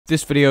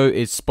This video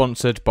is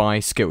sponsored by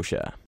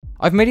Skillshare.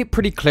 I've made it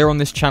pretty clear on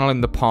this channel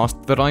in the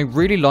past that I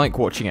really like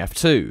watching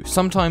F2,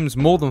 sometimes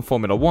more than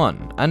Formula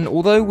 1, and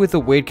although with the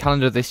weird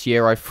calendar this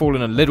year I've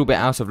fallen a little bit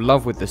out of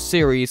love with the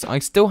series, I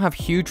still have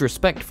huge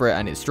respect for it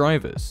and its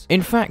drivers.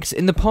 In fact,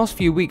 in the past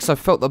few weeks I've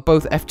felt that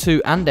both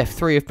F2 and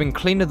F3 have been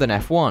cleaner than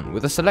F1,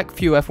 with a select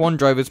few F1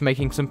 drivers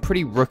making some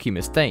pretty rookie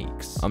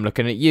mistakes. I'm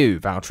looking at you,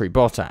 Valtteri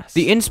Bottas.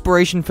 The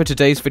inspiration for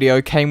today's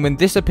video came when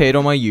this appeared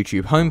on my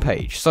YouTube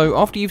homepage, so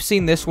after you've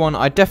seen this one,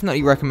 I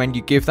definitely recommend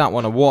you give that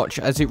one a watch,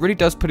 as it really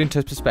does put into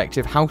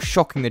perspective how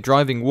shocking the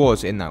driving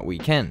was in that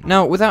weekend.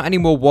 Now, without any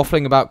more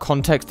waffling about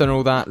context and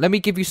all that, let me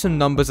give you some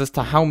numbers as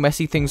to how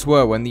messy things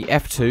were when the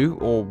F2,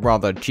 or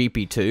rather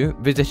GP2,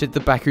 visited the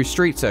Baku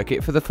street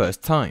circuit for the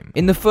first time.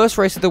 In the first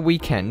race of the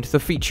weekend, the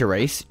feature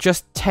race,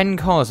 just 10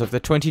 cars of the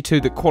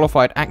 22 that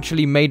qualified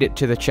actually made it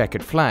to the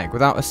checkered flag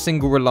without a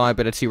single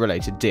reliability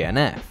related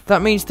DNF.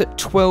 That means that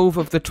 12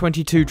 of the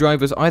 22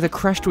 drivers either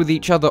crashed with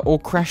each other or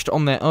crashed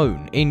on their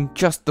own in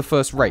just the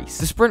first race.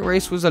 The sprint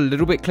race was a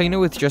little bit cleaner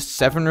with just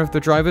 7 of the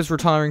drivers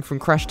retiring from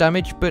crash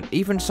damage, but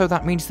even so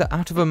that means that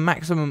out of a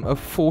maximum of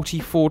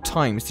 44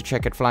 times the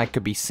checkered flag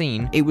could be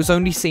seen, it was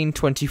only seen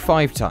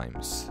 25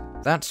 times.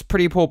 That's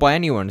pretty poor by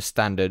anyone's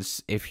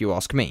standards, if you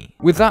ask me.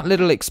 With that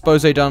little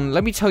expose done,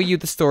 let me tell you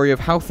the story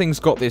of how things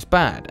got this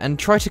bad, and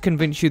try to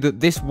convince you that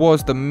this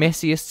was the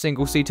messiest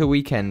single-seater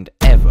weekend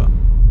ever.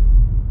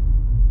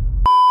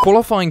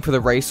 Qualifying for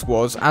the race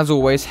was, as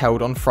always,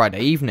 held on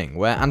Friday evening,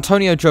 where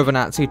Antonio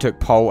Giovinazzi took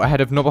pole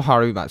ahead of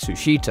Nobuharu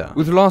Matsushita,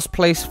 with last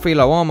place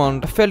Philo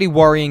Armand a fairly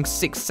worrying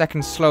 6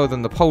 seconds slower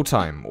than the pole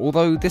time,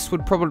 although this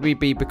would probably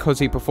be because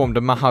he performed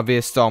a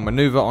Mahavir-style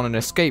maneuver on an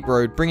escape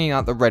road, bringing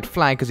out the red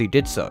flag as he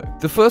did so.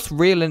 The first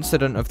real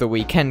incident of the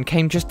weekend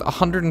came just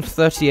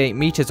 138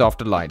 meters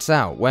after lights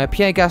out, where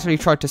Pierre Gasly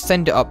tried to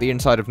send it up the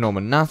inside of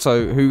Norman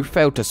Nato, who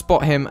failed to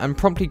spot him and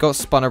promptly got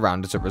spun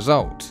around as a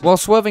result. While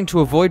swerving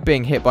to avoid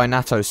being hit by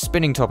Nato's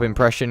spinning top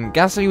impression,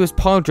 Gasly was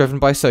pile driven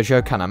by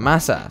Sergio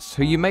Canamassas,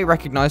 who you may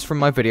recognise from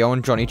my video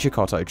on Johnny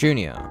Cecotto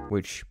Jr.,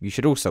 which you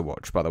should also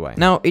watch, by the way.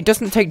 Now, it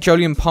doesn't take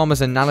Jolyon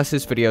Palmer's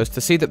analysis videos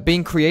to see that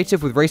being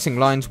creative with racing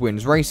lines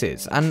wins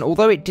races, and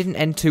although it didn't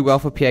end too well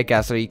for Pierre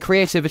Gasly,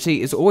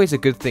 creativity is always a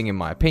good thing in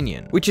my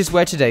opinion, which is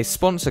where today's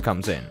sponsor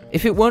comes in.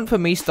 If it weren't for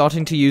me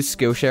starting to use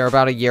Skillshare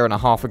about a year and a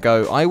half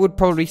ago, I would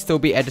probably still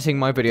be editing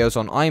my videos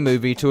on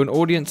iMovie to an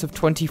audience of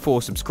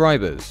 24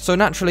 subscribers, so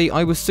naturally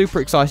I was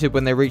super excited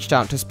when they reached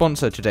out to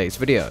sponsor today's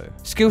video.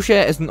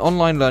 Skillshare is an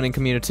online learning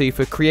community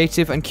for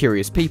creative and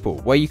curious people,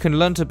 where you can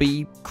learn to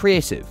be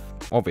creative.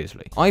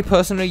 Obviously. I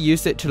personally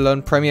used it to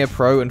learn Premiere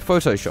Pro and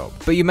Photoshop,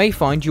 but you may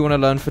find you want to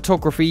learn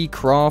photography,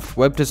 craft,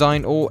 web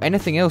design, or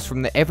anything else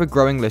from the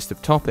ever-growing list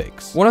of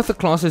topics. One of the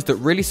classes that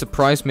really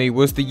surprised me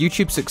was the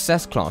YouTube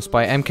Success class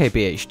by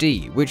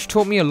MKBHD, which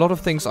taught me a lot of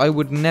things I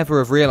would never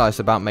have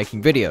realized about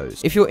making videos.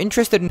 If you're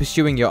interested in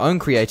pursuing your own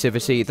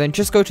creativity, then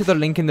just go to the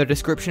link in the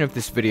description of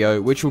this video,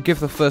 which will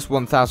give the first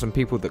 1,000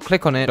 people that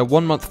click on it a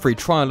 1-month free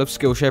trial of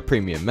Skillshare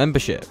Premium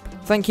membership.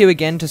 Thank you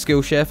again to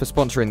Skillshare for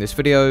sponsoring this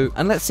video,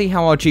 and let's see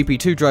how our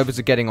GP2 drivers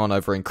are getting on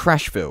over in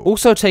Crashville.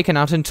 Also taken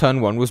out in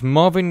turn 1 was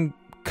Marvin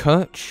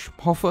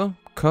Kirchhofer?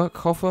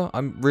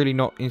 I'm really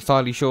not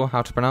entirely sure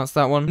how to pronounce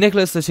that one,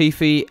 Nicholas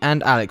Latifi,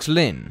 and Alex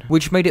Lynn,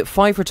 which made it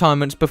 5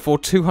 retirements before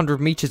 200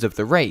 meters of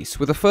the race,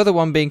 with a further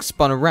one being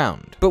spun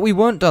around. But we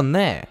weren't done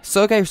there.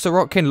 Sergei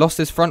Sorokin lost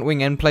his front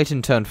wing end plate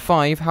in turn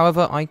 5,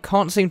 however I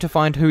can't seem to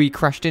find who he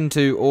crashed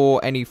into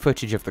or any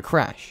footage of the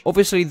crash.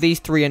 Obviously these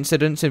 3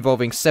 incidents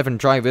involving 7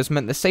 drivers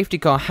meant the safety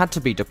car had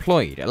to be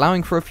deployed,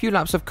 allowing for a few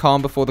laps of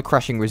calm before the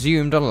crashing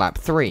resumed on lap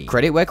 3.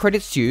 Credit where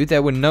credit's due,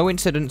 there were no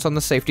incidents on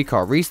the safety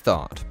car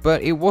restart,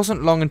 but it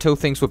wasn't long until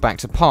things were back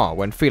to par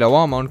when Philo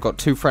Armand got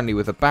too friendly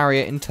with a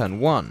barrier in turn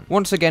 1,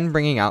 once again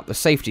bringing out the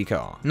safety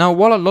car. Now,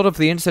 while a lot of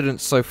the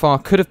incidents so far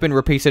could have been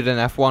repeated in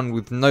F1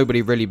 with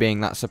nobody really being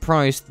that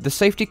surprised, the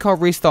safety car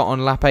restart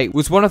on lap 8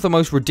 was one of the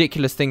most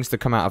ridiculous things to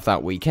come out of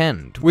that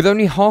weekend, with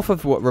only half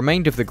of what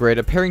remained of the grid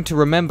appearing to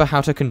remember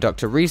how to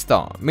conduct a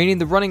restart, meaning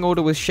the running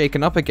order was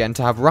shaken up again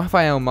to have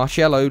Rafael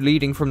Marciello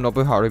leading from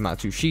Nobuharu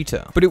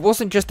Matsushita. But it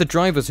wasn't just the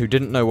drivers who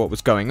didn't know what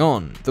was going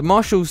on. The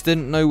marshals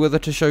didn't know whether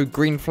to show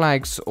green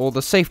flags or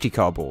the safety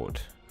car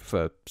board,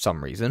 for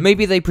some reason.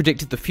 Maybe they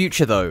predicted the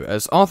future though,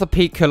 as Arthur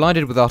Peak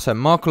collided with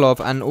Artem Markelov,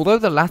 and although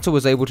the latter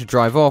was able to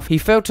drive off, he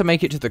failed to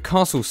make it to the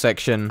castle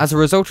section as a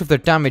result of the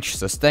damage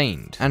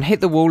sustained, and hit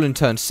the wall in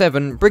turn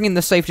 7, bringing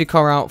the safety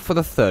car out for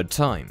the 3rd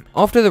time.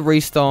 After the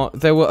restart,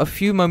 there were a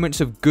few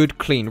moments of good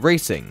clean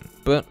racing,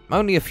 but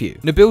only a few.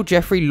 Nabil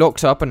Jeffrey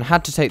locked up and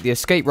had to take the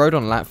escape road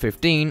on lap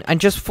 15, and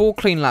just 4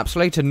 clean laps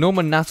later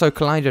Norman Nato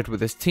collided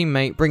with his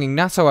teammate, bringing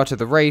Nato out of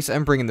the race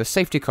and bringing the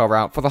safety car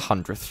out for the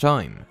 100th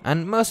time.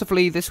 And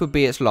mercifully, this would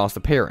be its last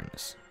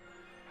appearance.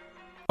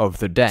 of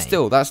the day.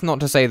 Still, that's not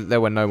to say that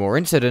there were no more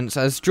incidents,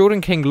 as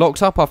Jordan King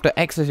locked up after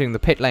exiting the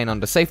pit lane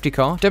under safety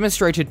car,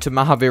 demonstrated to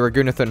Mahavir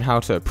Raghunathan how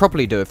to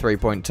properly do a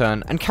 3-point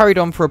turn, and carried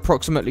on for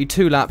approximately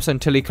 2 laps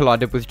until he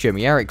collided with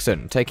Jimmy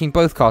Eriksson, taking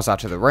both cars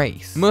out of the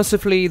race.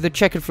 Mercifully, the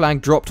checkered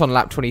flag dropped on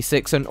lap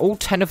 26 and all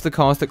 10 of the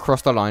cars that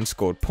crossed the line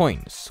scored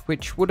points,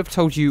 which would have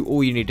told you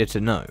all you needed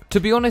to know. To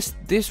be honest,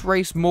 this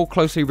race more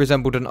closely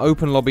resembled an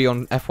open lobby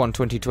on F1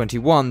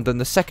 2021 than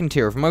the second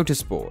tier of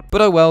motorsport,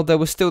 but oh well, there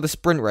was still the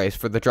sprint race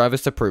for the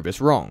drivers to prove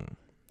us wrong,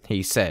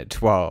 he said,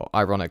 while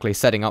ironically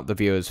setting up the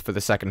viewers for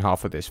the second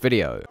half of this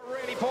video. A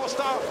really poor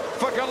start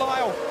for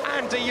Galile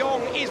and De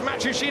Jong. Is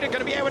Matsushita going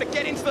to be able to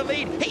get into the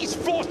lead? He's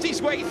forced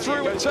his way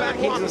through at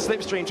turn 1. Into the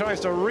slipstream, tries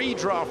to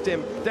redraft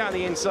him down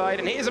the inside,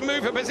 and here's a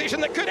move for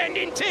position that could end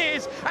in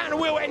tears, and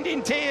will end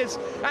in tears,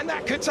 and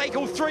that could take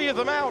all 3 of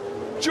them out.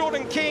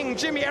 Jordan King,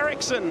 Jimmy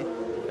Eriksson,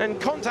 and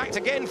contact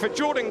again for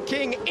Jordan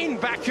King in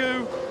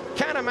Baku.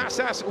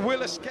 Kanemassas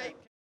will escape.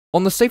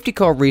 On the safety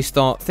car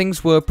restart,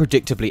 things were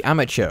predictably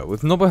amateur,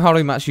 with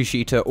Nobuharu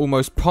Matsushita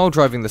almost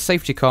pile-driving the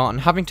safety car and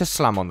having to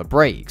slam on the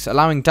brakes,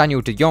 allowing Daniel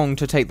de Jong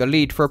to take the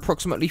lead for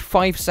approximately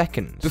 5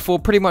 seconds, before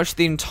pretty much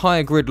the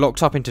entire grid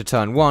locked up into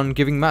turn 1,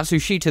 giving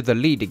Matsushita the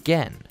lead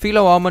again.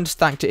 Philo Armand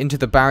stacked it into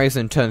the barriers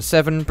in turn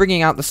 7,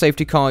 bringing out the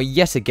safety car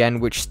yet again,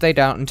 which stayed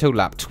out until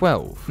lap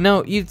 12.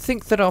 Now, you'd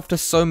think that after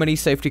so many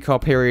safety car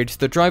periods,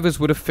 the drivers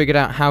would have figured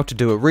out how to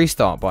do a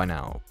restart by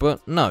now,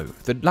 but no,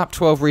 the lap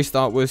 12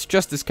 restart was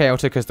just as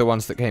chaotic as the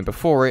ones that came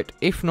before it,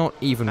 if not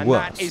even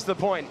worse. And that is the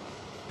point.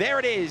 There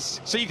it is.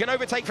 So you can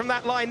overtake from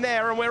that line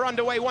there, and we're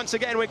underway once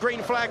again with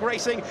green flag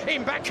racing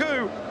in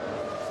Baku.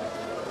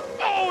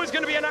 Oh, there's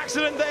going to be an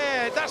accident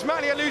there. That's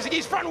Malia losing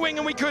his front wing,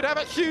 and we could have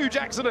a huge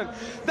accident.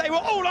 They were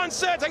all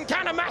uncertain.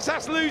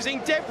 Kanemassas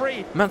losing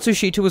debris.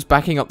 Matsushita was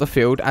backing up the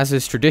field, as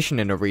is tradition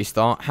in a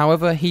restart.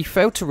 However, he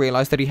failed to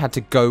realise that he had to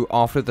go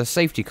after the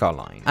safety car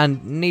line,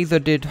 and neither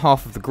did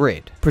half of the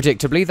grid.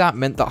 Predictably, that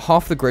meant that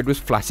half the grid was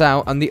flat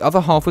out and the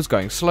other half was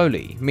going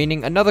slowly,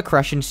 meaning another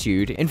crash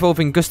ensued,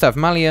 involving Gustav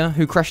Malia,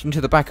 who crashed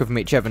into the back of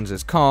Mitch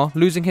Evans' car,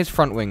 losing his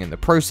front wing in the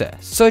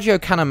process. Sergio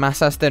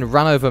Kanemassas then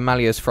ran over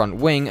Malia's front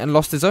wing and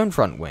lost his own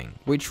front wing,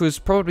 which was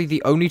probably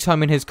the only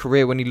time in his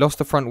career when he lost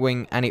the front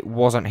wing and it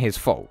wasn't his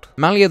fault.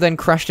 Malia then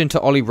crashed into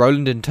Ollie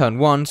Rowland in turn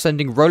 1,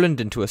 sending Rowland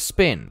into a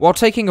spin. While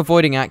taking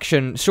avoiding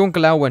action, Sean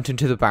Galal went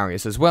into the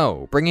barriers as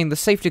well, bringing the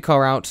safety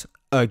car out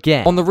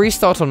again. On the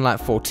restart on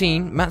lap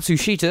 14,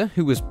 Matsushita,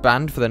 who was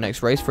banned for the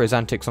next race for his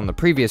antics on the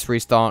previous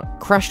restart,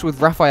 crashed with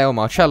Rafael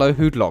Marcello,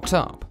 who'd locked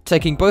up,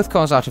 taking both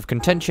cars out of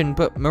contention,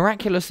 but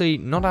miraculously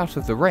not out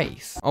of the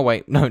race. Oh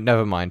wait, no,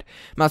 never mind.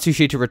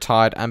 Matsushita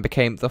retired and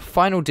became the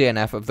final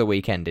DNF of the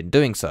weekend in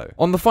doing so.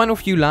 On the final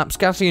few laps,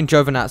 Gasly and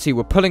Giovinazzi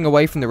were pulling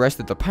away from the rest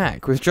of the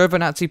pack, with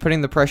Giovinazzi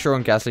putting the pressure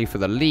on Gasly for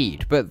the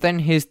lead, but then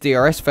his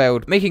DRS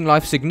failed, making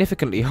life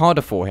significantly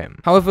harder for him.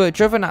 However,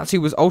 Giovinazzi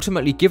was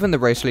ultimately given the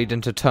race lead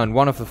into turn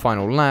 1 of the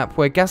final lap,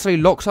 where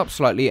Gasly locked up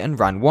slightly and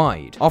ran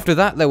wide. After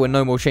that, there were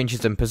no more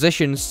changes in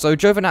positions, so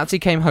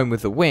Giovinazzi came home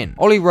with the win.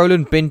 Ollie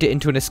Rowland binned it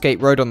into an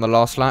escape road on the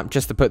last lap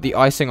just to put the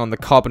icing on the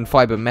carbon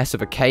fibre mess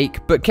of a cake,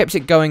 but kept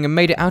it going and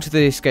made it out of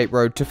the escape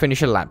road to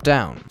finish a lap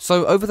down.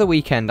 So over the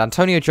weekend,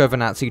 Antonio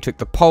Giovinazzi took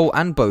the pole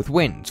and both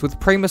wins, with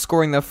Prema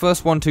scoring their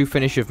first 1-2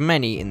 finish of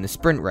many in the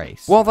sprint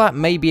race. While that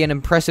may be an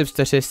impressive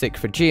statistic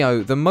for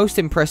Gio, the most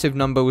impressive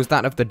number was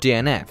that of the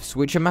DNFs,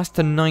 which amassed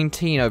to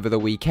 19 over the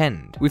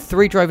weekend, with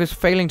 3 drivers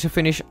failing to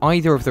finish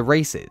either of the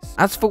races.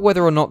 As for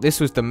whether or not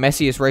this was the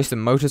messiest race in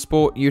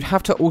motorsport, you'd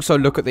have to also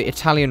look at the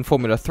Italian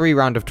Formula 3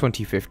 round of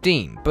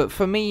 2015, but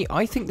for me,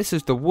 I think this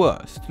is the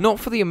worst. Not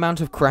for the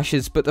amount of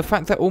crashes, but the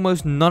fact that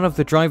almost none of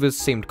the drivers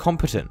seemed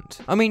competent.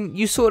 I mean,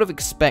 you sort of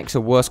expect a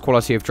worse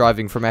quality of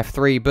driving from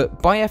F3,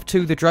 but by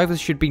F2 the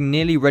drivers should be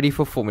nearly ready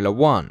for Formula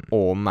 1,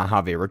 or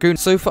Mahavir Raghunathan.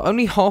 So for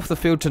only half the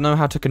field to know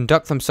how to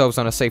conduct themselves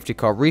on a safety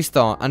car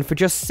restart, and for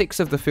just 6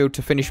 of the field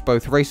to finish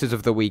both races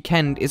of the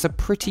weekend is a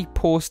pretty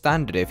poor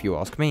standard if you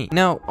ask me.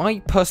 Now, I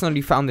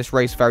personally found this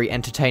race very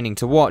entertaining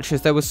to watch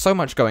as there was so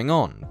much going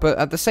on, but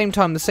at the same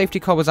time the safety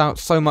car was out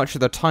so much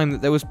of the time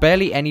that there was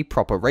barely any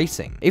proper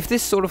racing. If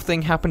this sort of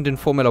thing happened in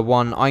Formula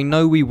 1, I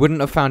know we wouldn't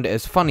have found it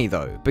as funny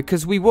though,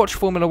 because we watch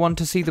Formula 1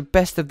 to see the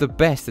best of the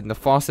best in the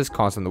fastest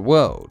cars in the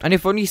world, and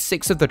if only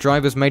 6 of the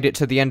drivers made it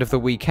to the end of the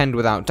weekend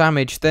without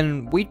damage,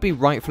 then we'd be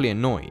rightfully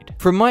annoyed.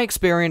 From my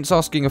experience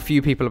asking a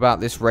few people about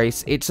this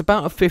race, it's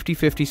about a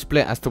 50-50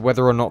 split as to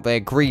whether or not they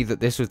agree that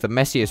this was the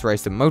messiest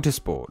race in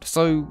motorsport.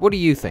 So what do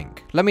you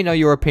think? Let me know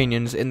your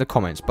opinions in the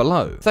comments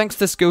below. Thanks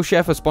to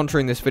Skillshare for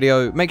sponsoring this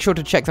video. Make sure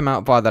to check them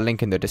out via the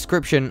link in the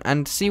description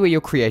and see where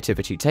your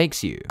creativity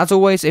takes you. As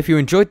always, if you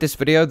enjoyed this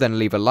video, then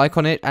leave a like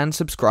on it and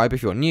subscribe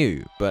if you're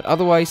new. But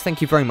otherwise,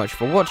 thank you very much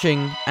for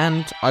watching,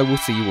 and I will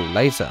see you all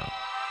later.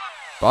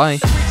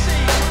 Bye.